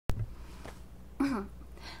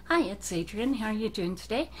Hi, it's Adrienne. How are you doing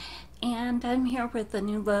today? And I'm here with a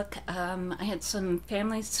new look. I had some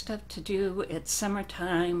family stuff to do. It's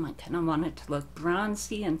summertime. I kind of wanted to look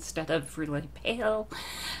bronzy instead of really pale.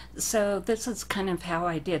 So this is kind of how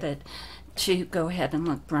I did it to go ahead and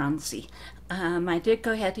look bronzy. I did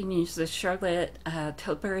go ahead and use the Charlotte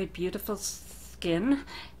Tilbury Beautiful Skin,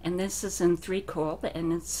 and this is in 3 Cool,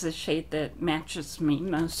 and it's the shade that matches me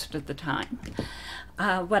most of the time.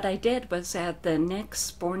 What I did was add the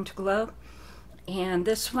NYX Born to Glow, and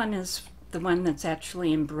this one is the one that's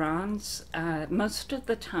actually in bronze. Most of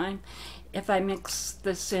the time, if I mix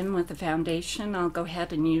this in with the foundation, I'll go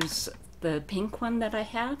ahead and use the pink one that I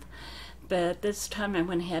have, but this time I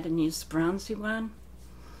went ahead and used the bronzy one.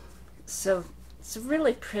 So it's a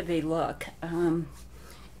really pretty look.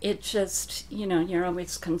 It just, you know, you're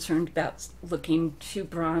always concerned about looking too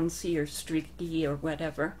bronzy or streaky or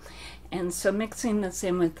whatever. And so mixing this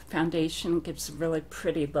in with the foundation gives a really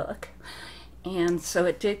pretty look. And so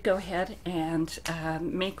it did go ahead and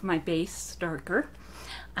make my base darker.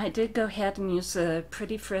 I did go ahead and use a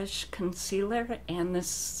Pretty Fresh concealer, and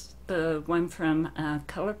this the one from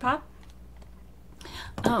Colourpop.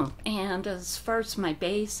 Oh, and as far as my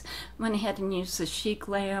base, went ahead and used the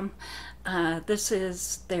SHEGLAM. This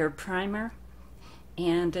is their primer,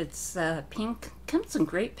 and it's pink. Comes in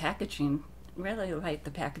great packaging. Really like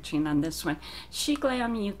the packaging on this one.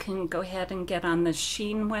 SHEGLAM you can go ahead and get on the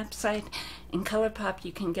Shein website, and Colourpop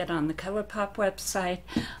you can get on the Colourpop website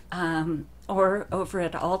or over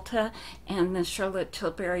at Ulta, and the Charlotte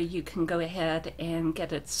Tilbury you can go ahead and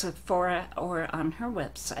get at Sephora or on her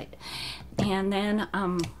website. And then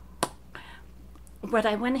what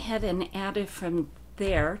I went ahead and added from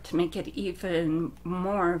there to make it even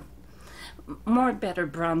more better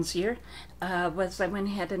bronzier was I went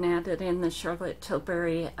ahead and added in the Charlotte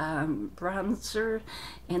Tilbury bronzer,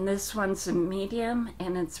 and this one's a medium,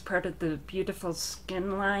 and it's part of the Beautiful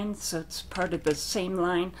Skin line, so it's part of the same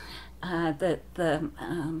line that the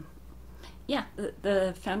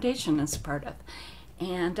foundation is part of.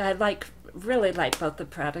 And I really like both the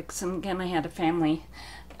products, and again I had a family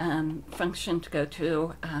function to go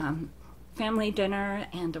to, family dinner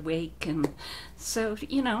and a wake, and so,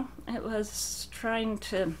 you know, it was trying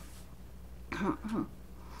to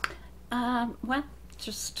well,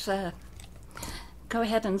 just go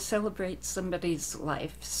ahead and celebrate somebody's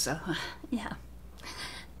life. So yeah.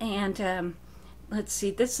 And let's see,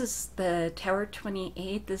 this is the Tower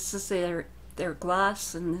 28. This is their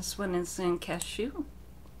gloss, and this one is in Cashew.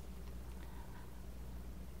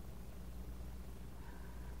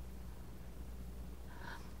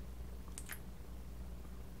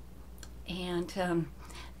 And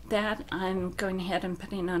that I'm going ahead and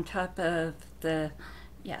putting on top of the,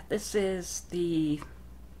 this is the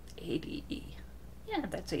 80. Yeah,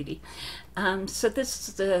 that's 80. So this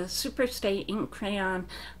is the Superstay Ink Crayon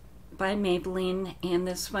by Maybelline, and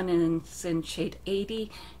this one is in shade 80.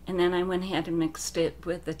 And then I went ahead and mixed it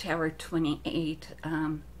with the Tower 28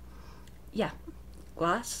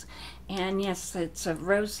 gloss. And yes, it's a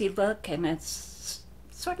rosy look, and it's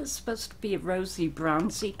sort of supposed to be a rosy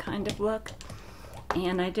bronzy kind of look.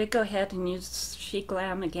 And I did go ahead and use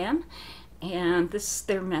SHEGLAM again, and this is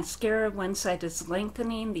their mascara. One side is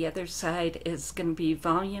lengthening, the other side is going to be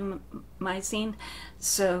volumizing,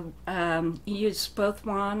 so you use both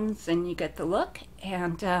wands and you get the look.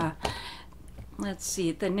 And let's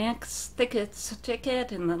see, the NYX Thickest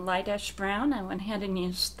Ticket in the light ash brown, I went ahead and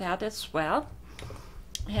used that as well.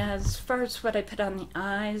 As far as what I put on the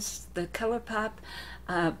eyes, the Colourpop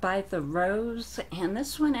by the Rose, and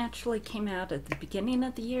this one actually came out at the beginning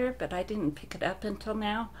of the year, but I didn't pick it up until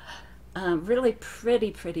now. Really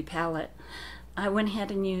pretty palette. I went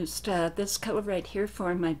ahead and used this color right here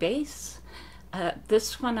for my base,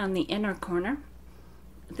 this one on the inner corner.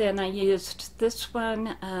 Then I used this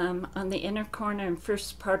one on the inner corner and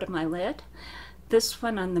first part of my lid, this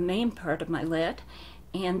one on the main part of my lid,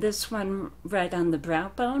 and this one right on the brow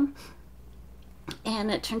bone.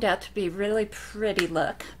 And it turned out to be a really pretty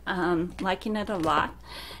look. Liking it a lot.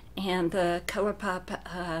 And the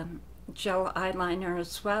Colourpop gel eyeliner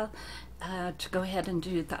as well to go ahead and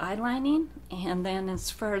do the eyelining. And then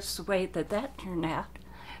as far as the way that turned out,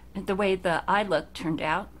 the way the eye look turned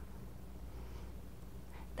out,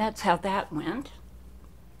 that's how that went.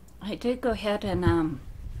 I did go ahead and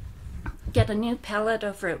get a new palette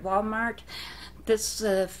over at Walmart. This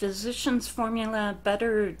Physicians Formula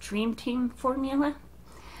Butter Dream Team formula,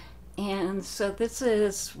 and so this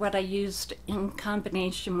is what I used in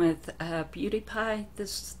combination with Beauty Pie. This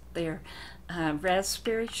is their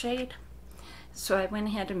Rasberry shade. So I went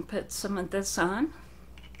ahead and put some of this on,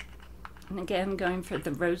 and again going for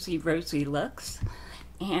the rosy looks.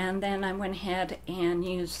 And then I went ahead and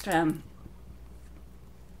used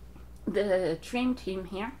the Dream Team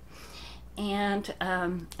here. And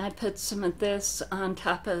I put some of this on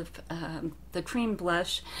top of the cream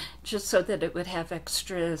blush just so that it would have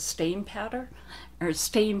extra stain powder or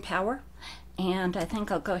stain power. And I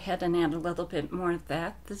think I'll go ahead and add a little bit more of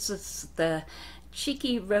that. This is the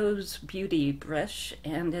Cheeky Rose Beauty brush,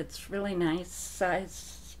 and it's really nice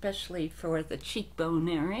size, especially for the cheekbone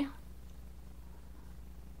area.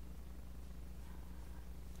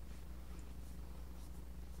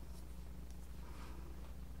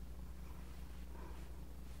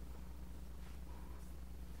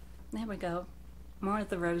 There we go, more of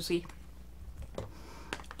the Rosy.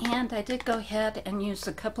 And I did go ahead and use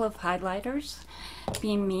a couple of highlighters.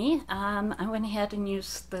 Being me, I went ahead and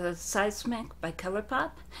used the Seismic by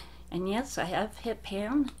Colourpop. And yes, I have hit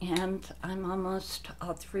pan, and I'm almost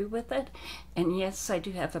all through with it. And yes, I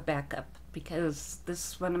do have a backup, because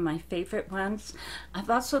this is one of my favorite ones. I've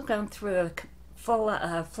also gone through a full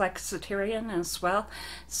Flexitarian as well.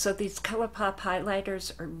 So these Colourpop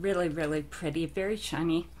highlighters are really, really pretty, very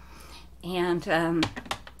shiny. And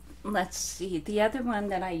let's see, the other one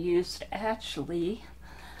that I used actually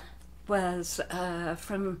was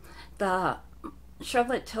from the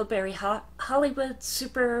Charlotte Tilbury Hollywood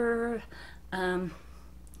Superstar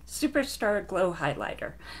Glow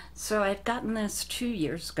Highlighter. So I'd gotten this 2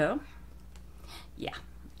 years ago. Yeah,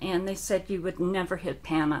 and they said you would never hit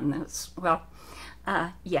pan on this. Well,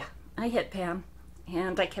 yeah, I hit pan,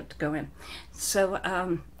 and I kept going.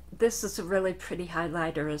 So this is a really pretty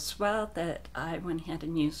highlighter as well that I went ahead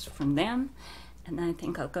and used from them. And I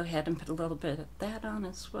think I'll go ahead and put a little bit of that on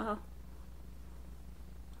as well.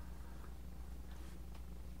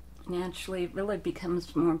 And actually it really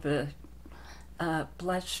becomes more of a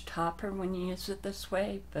blush topper when you use it this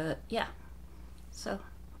way. But yeah, so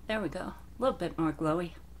there we go. A little bit more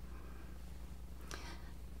glowy.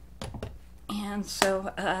 And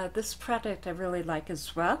so this product I really like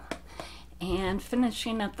as well. And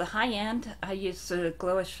finishing up the high end, I use the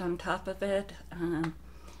Glowish on top of it. And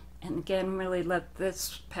again, really love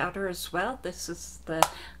this powder as well. This is the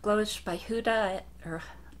Glowish by Huda,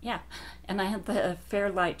 yeah, and I have the Fair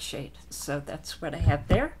Light shade, so that's what I have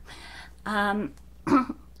there.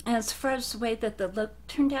 As far as the way that the look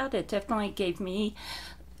turned out, it definitely gave me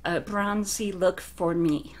a bronzy look for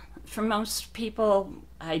me. For most people,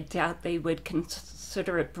 I doubt they would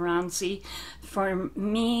consider it bronzy. For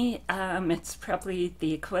me, it's probably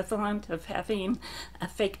the equivalent of having a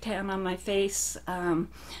fake tan on my face. I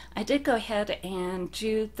did go ahead and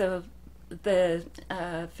do the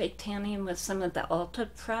fake tanning with some of the Ulta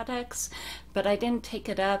products, but I didn't take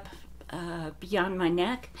it up beyond my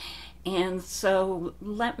neck. And so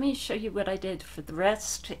let me show you what I did for the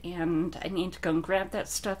rest, and I need to go and grab that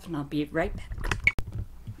stuff, and I'll be right back.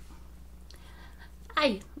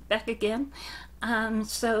 Hi, back again.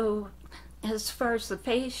 So as far as the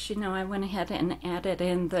face, you know, I went ahead and added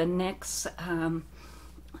in the NYX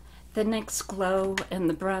glow and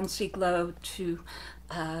the bronzy glow to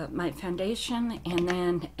my foundation. And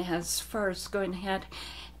then as far as going ahead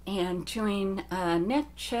and doing neck,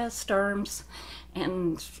 chest, arms,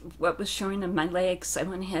 and what was showing in my legs, I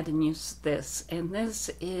went ahead and used this. And this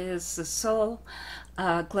is the Soul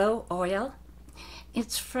Glow Oil.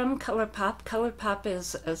 It's from Colourpop. Colourpop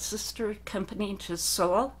is a sister company to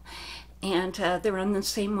Soul, and they're on the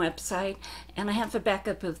same website. And I have a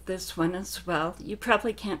backup of this one as well. You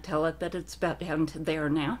probably can't tell it, but it's about down to there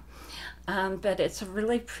now. But it's a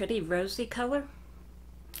really pretty rosy color.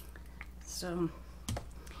 So,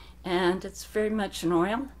 and it's very much an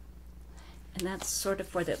oil. And that's sort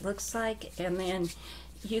of what it looks like. And then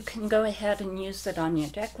you can go ahead and use it on your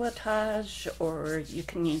décolletage, or you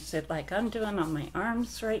can use it like I'm doing on my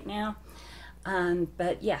arms right now.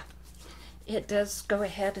 But yeah, it does go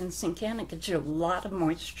ahead and sink in. It gives you a lot of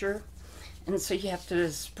moisture, and so you have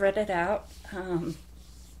to spread it out.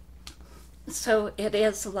 So it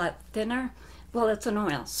is a lot thinner. Well, it's an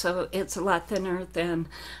oil, so it's a lot thinner than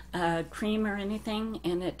cream or anything,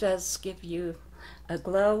 and it does give you a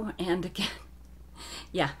glow. And again,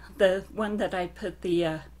 yeah, the one that I put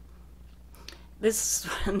the this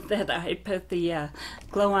one that I put the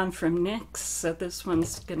glow on from NYX, so this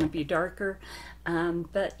one's gonna be darker.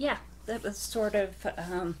 But yeah, that was sort of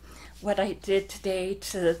what I did today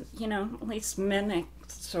to, you know, at least mimic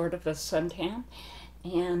sort of a suntan.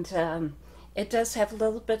 And it does have a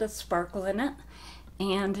little bit of sparkle in it,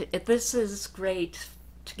 and this is great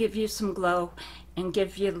to give you some glow and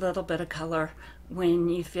give you a little bit of color when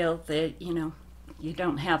you feel that, you know, you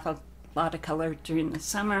don't have a lot of color during the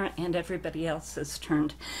summer and everybody else has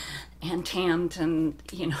turned and tanned, and,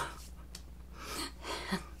 you know,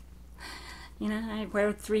 you know, I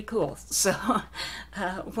wear 3 cool. So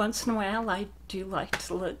once in a while I do like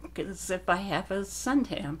to look as if I have a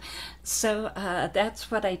suntan. So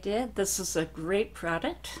that's what I did. This is a great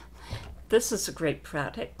product. This is a great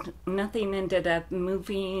product. Nothing ended up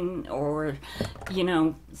moving or, you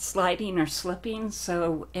know, sliding or slipping,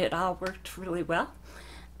 so it all worked really well.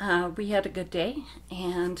 We had a good day,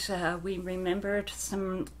 and we remembered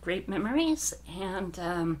some great memories,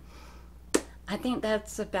 and I think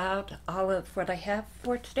that's about all of what I have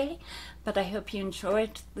for today, but I hope you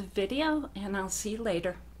enjoyed the video, and I'll see you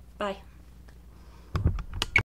later. Bye.